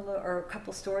products or a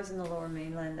couple stores in the Lower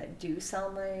Mainland that do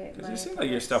sell my Because you seem like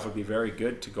your stuff would be very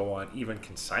good to go on even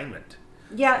consignment.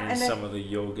 Yeah, in some of the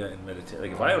yoga and meditation.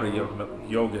 Like if I owned a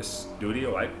yoga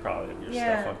studio, I'd probably have your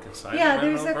stuff on consignment. Yeah,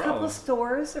 there's a couple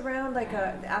stores around. Like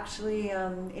actually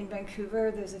in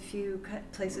Vancouver, there's a few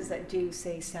places that do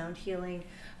say sound healing.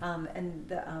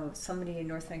 And somebody in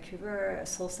North Vancouver, a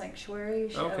Soul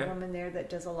Sanctuary, a woman there that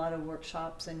does a lot of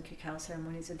workshops and cacao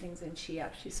ceremonies and things, and she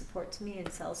actually supports me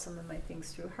and sells some of my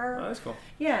things through her. Oh, that's cool.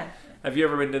 Yeah. Have you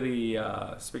ever been to the,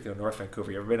 speaking of North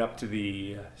Vancouver, you ever been up to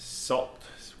the Salt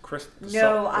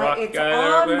Rock it's guy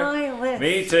on my list.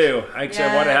 Me too. Actually,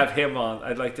 I want to have him on.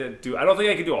 I'd like to do. I don't think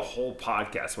I could do a whole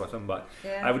podcast with him, but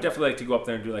I would definitely like to go up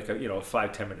there and do like a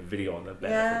 5-10 minute video on the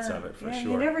benefits of it for sure.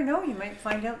 You never know. You might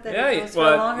find out that it goes for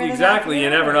longer exactly. than you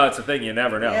never know. It's a thing. You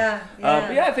never know.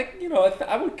 But I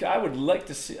think I would like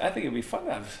to see. I think it'd be fun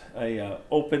to have a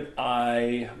open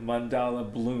eye mandala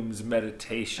blooms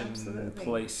meditation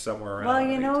place somewhere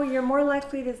around. Well, you're more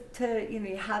likely to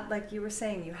you have, like you were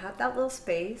saying, you have that little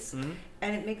space.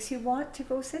 And it makes you want to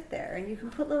go sit there, and you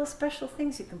can put little special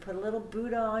things. You can put a little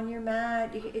Buddha on your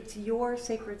mat. It's your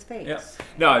sacred space. Yeah,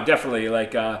 no, definitely.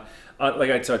 Like I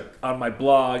said on my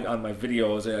blog, on my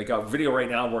videos, I got a video right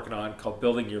now I'm working on called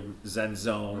 "Building Your Zen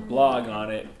Zone." Blog on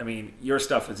it. I mean, your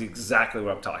stuff is exactly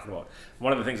what I'm talking about.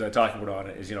 One of the things I'm talking about on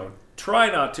it is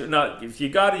try not to. If you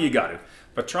got to,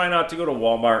 but try not to go to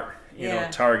Walmart,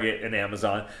 Target, and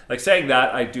Amazon. Like saying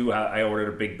that, I ordered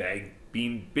a big bag.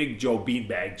 Big Joe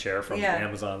beanbag chair from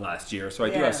Amazon last year, so I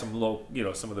do have some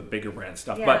some of the bigger brand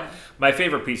stuff. But my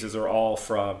favorite pieces are all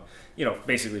from,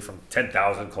 basically from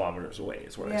 10,000 kilometers away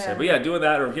is what I said. But doing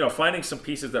that, or finding some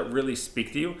pieces that really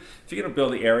speak to you. If you're gonna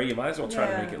build the area, you might as well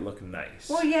try to make it look nice.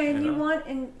 Well,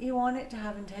 and you want it to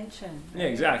have intention. Yeah,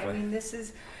 exactly. I mean, this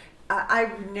is.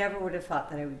 I never would have thought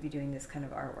that I would be doing this kind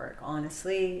of artwork.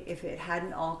 Honestly, if it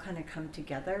hadn't all kind of come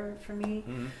together for me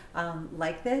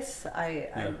like this, I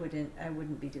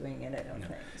wouldn't be doing it. I don't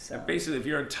think so. Basically, if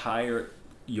your entire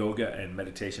yoga and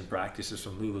meditation practices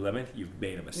from Lululemon, you've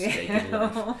made a mistake in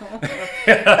life.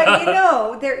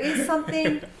 But there is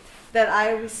something that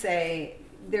I always say.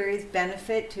 There is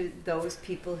benefit to those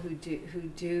people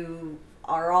who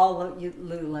are all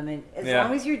Lululemon. As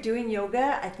long as you're doing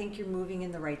yoga, I think you're moving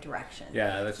in the right direction.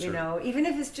 Yeah, that's true. Even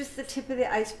if it's just the tip of the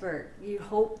iceberg, you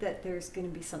hope that there's going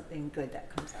to be something good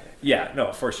that comes out of it. Yeah,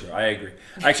 no, for sure. I agree.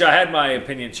 Actually, I had my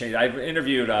opinion changed. I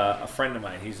interviewed a friend of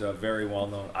mine. He's a very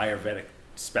well-known Ayurvedic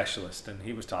specialist, and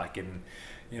he was talking.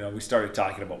 We started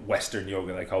talking about Western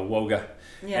yoga, like Woga,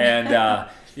 and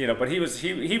but he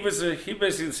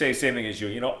basically say the same thing as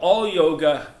you. All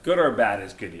yoga, good or bad,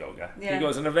 is good yoga. He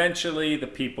goes, and eventually the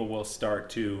people will start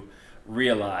to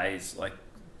realize like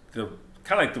the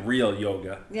kind of like the real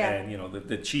yoga, and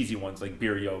the cheesy ones like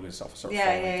beer yoga and stuff start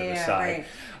falling to the side. Right.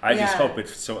 I just hope it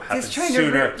happens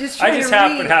sooner.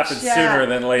 Happens sooner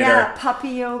than later. Yeah, puppy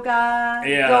yoga,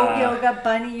 goat yoga,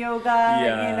 bunny yoga.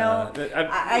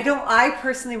 I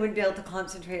personally wouldn't be able to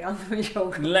concentrate on the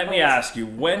yoga. Let me ask you,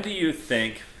 when do you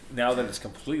think, now that it's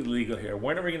completely legal here,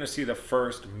 when are we going to see the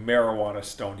first marijuana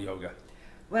stoned yoga?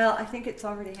 Well, I think it's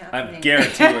already happening. I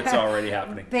guarantee you it's already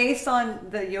happening. Based on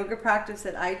the yoga practice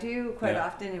that I do quite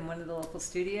often in one of the local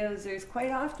studios, there's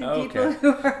quite often people who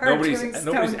are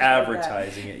nobody's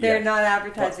advertising it yet. They're not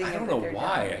advertising it. I don't know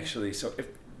why, actually. So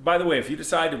by the way, if you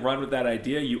decide to run with that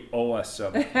idea, you owe us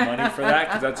some money for that,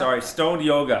 because that's all right. Stoned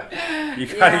yoga. You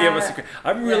got to give us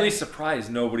I'm really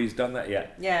surprised nobody's done that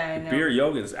yet. Yeah, I know. Beer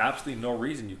yoga, there's absolutely no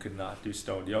reason you could not do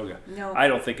stoned yoga. No. I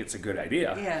don't think it's a good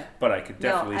idea, but I could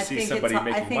definitely see somebody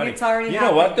making money. I think it's already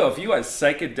happening. What, though? If you had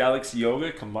psychedelics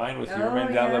yoga combined with your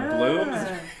mandala blooms,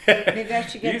 maybe I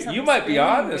should get you might be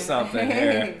on to something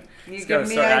here. You got to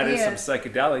start adding some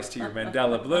psychedelics to your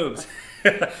mandala blooms.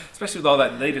 Especially with all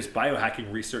that latest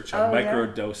biohacking research on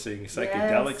microdosing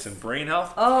psychedelics and brain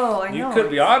health. Oh, I know. You could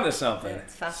be on to something.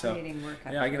 It's fascinating work.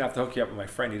 Yeah, I'm going to have to hook you up with my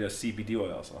friend. He does CBD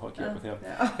oil, so I'll hook you up with him.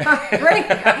 Great.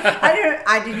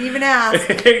 I didn't even ask.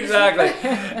 Exactly.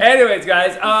 Anyways,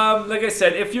 guys, like I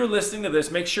said, if you're listening to this,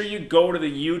 make sure you go to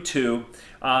the YouTube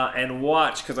and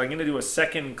watch, because I'm going to do a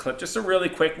second clip, just a really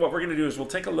quick. What we're going to do is we'll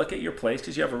take a look at your place,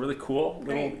 because you have a really cool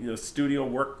little studio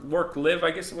work live, I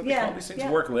guess is what they call these things,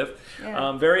 work live.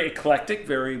 Very eclectic,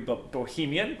 very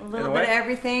bohemian. A little bit of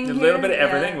everything. A little bit of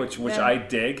everything, which I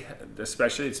dig,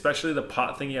 especially the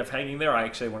pot thing you have hanging there. I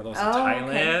actually have one of those in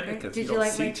Thailand. Okay. Did you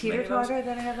like my teeter-totter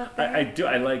that I have up there? I do.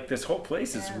 I like this whole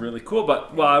place. It's really cool.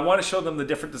 But I want to show them the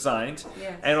different designs,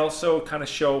 and also kind of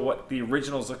show what the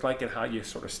originals look like and how you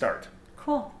sort of start.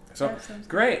 Cool. So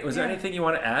great. Was there anything you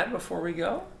want to add before we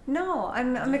go? No,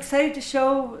 I'm excited to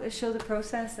show the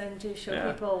process and to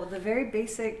show people the very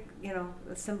basic,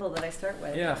 the symbol that I start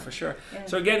with. Yeah, for sure. Yeah.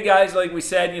 So again, guys, like we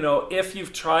said, if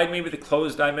you've tried maybe the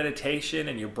closed eye meditation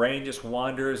and your brain just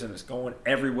wanders and it's going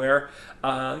everywhere,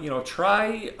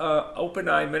 try open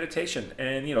eye meditation.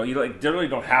 And you literally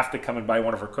don't have to come and buy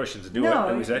one of her cushions to do it.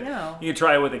 Like we said, you can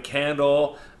try it with a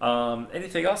candle.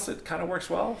 Anything else that kind of works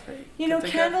well?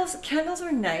 Candles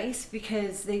are nice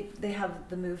because they have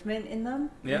the movement in them.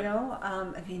 Yeah.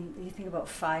 You think about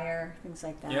fire, things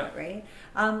like that, right?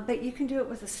 But you can do it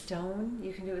with a stone.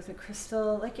 You can do it with a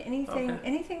crystal, like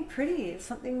anything pretty.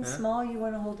 Something small you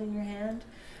want to hold in your hand.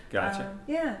 Gotcha.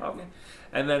 Okay.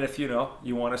 And then if you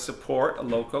want to support a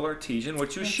local artisan,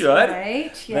 which you should,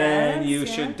 right. then you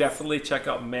should definitely check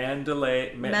out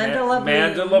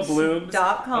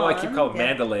MandalaBlooms.com. Oh, I keep calling it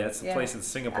Mandalay. That's a place in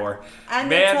Singapore.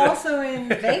 And it's also in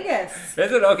Vegas.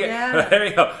 Is it? Okay. Yeah. There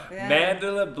you go. Yeah.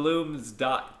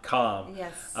 MandalaBlooms.com.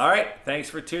 Yes. All right. Thanks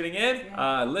for tuning in,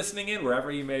 listening in wherever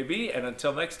you may be. And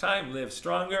until next time, live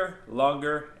stronger,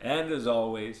 longer, and as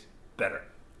always, better.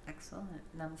 Excellent.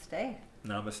 Namaste.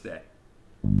 Namaste.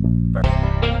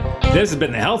 This has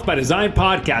been the Health by Design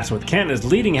podcast with Canada's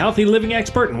leading healthy living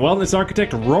expert and wellness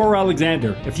architect, Aurora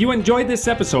Alexander. If you enjoyed this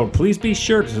episode, please be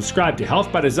sure to subscribe to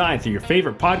Health by Design through your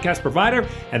favorite podcast provider.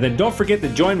 And then don't forget to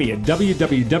join me at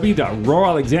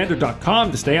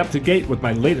www.auroraalexander.com to stay up to date with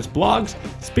my latest blogs,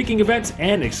 speaking events,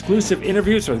 and exclusive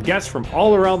interviews with guests from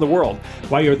all around the world.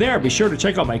 While you're there, be sure to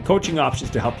check out my coaching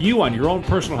options to help you on your own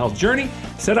personal health journey.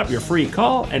 Set up your free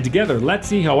call, and together, let's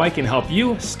see how I can help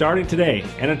you starting today.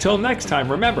 And until next time,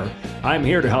 remember, I'm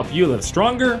here to help you live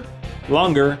stronger,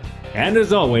 longer, and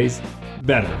as always,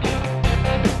 better.